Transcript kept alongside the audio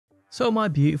So my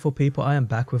beautiful people, I am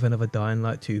back with another Dying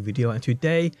Light 2 video, and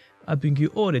today I bring you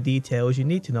all the details you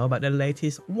need to know about the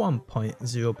latest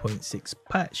 1.0.6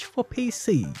 patch for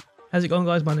PC. How's it going,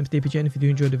 guys? My name is DPJ, and if you do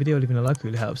enjoy the video, leaving a like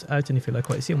really helps out, and if you like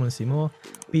what you see and want to see more,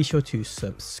 be sure to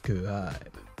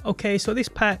subscribe. Okay, so this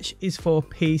patch is for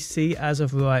PC as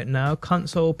of right now.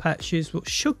 Console patches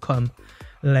should come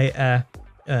later,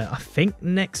 I think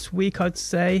next week, I'd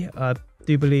say. I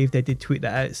do believe they did tweet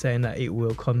that out saying that it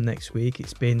will come next week.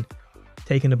 It's been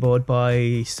taken aboard by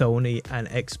Sony and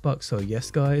Xbox, so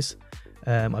yes guys,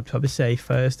 I'd probably say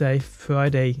Thursday,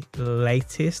 Friday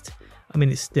latest. I mean,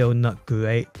 it's still not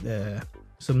great.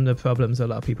 Some of the problems a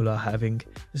lot of people are having,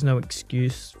 there's no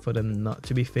excuse for them not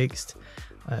to be fixed,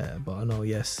 but I know,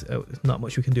 yes, there's not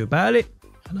much we can do about it,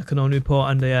 and I can only report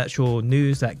on the actual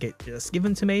news that gets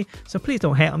given to me, so please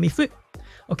don't hate on me for it.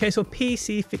 Okay, so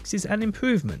PC fixes and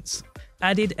improvements.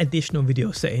 Added additional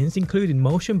video settings including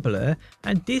motion blur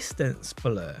and distance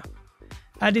blur.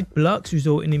 Added blocks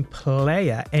resulting in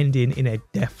player ending in a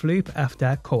death loop after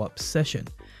a co-op session.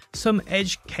 Some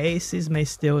edge cases may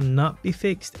still not be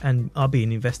fixed and are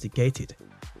being investigated.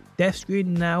 Death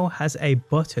screen now has a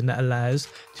button that allows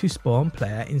to spawn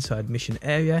player inside mission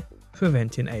area,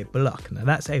 preventing a block. Now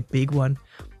that's a big one.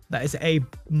 That is a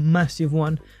massive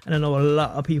one, and I know a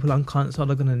lot of people on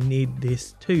console are going to need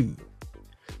this too.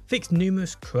 Fixed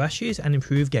numerous crashes and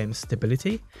improved game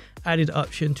stability. Added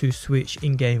option to switch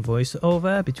in-game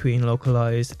voiceover between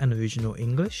localized and original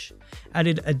English.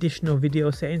 Added additional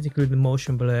video settings including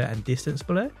motion blur and distance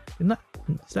blur.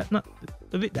 Is that not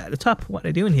the bit at the top? What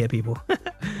they're doing here, people?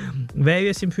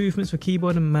 Various improvements for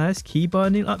keyboard and mouse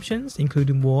keyboarding options,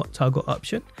 including warp toggle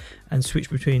option and switch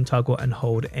between toggle and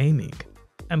hold aiming.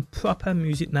 And proper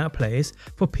music now plays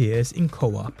for peers in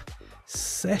co-op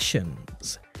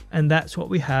sessions. And that's what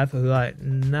we have right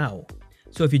now.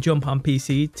 So if you jump on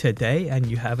PC today and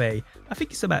you have I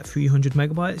think it's about 300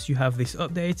 megabytes, you have this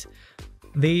update.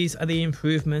 These are the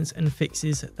improvements and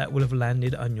fixes that will have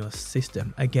landed on your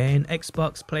system. Again,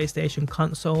 Xbox, PlayStation,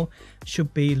 console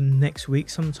should be next week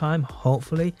sometime,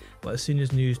 hopefully. But as soon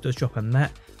as news does drop on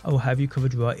that, I will have you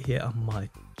covered right here on my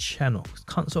channel.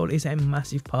 Console is a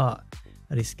massive part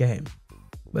of this game.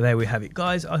 But there we have it,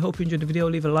 guys. I hope you enjoyed the video.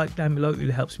 Leave a like down below, it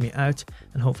really helps me out,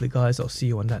 and hopefully guys, I'll see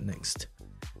you on that next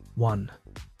one.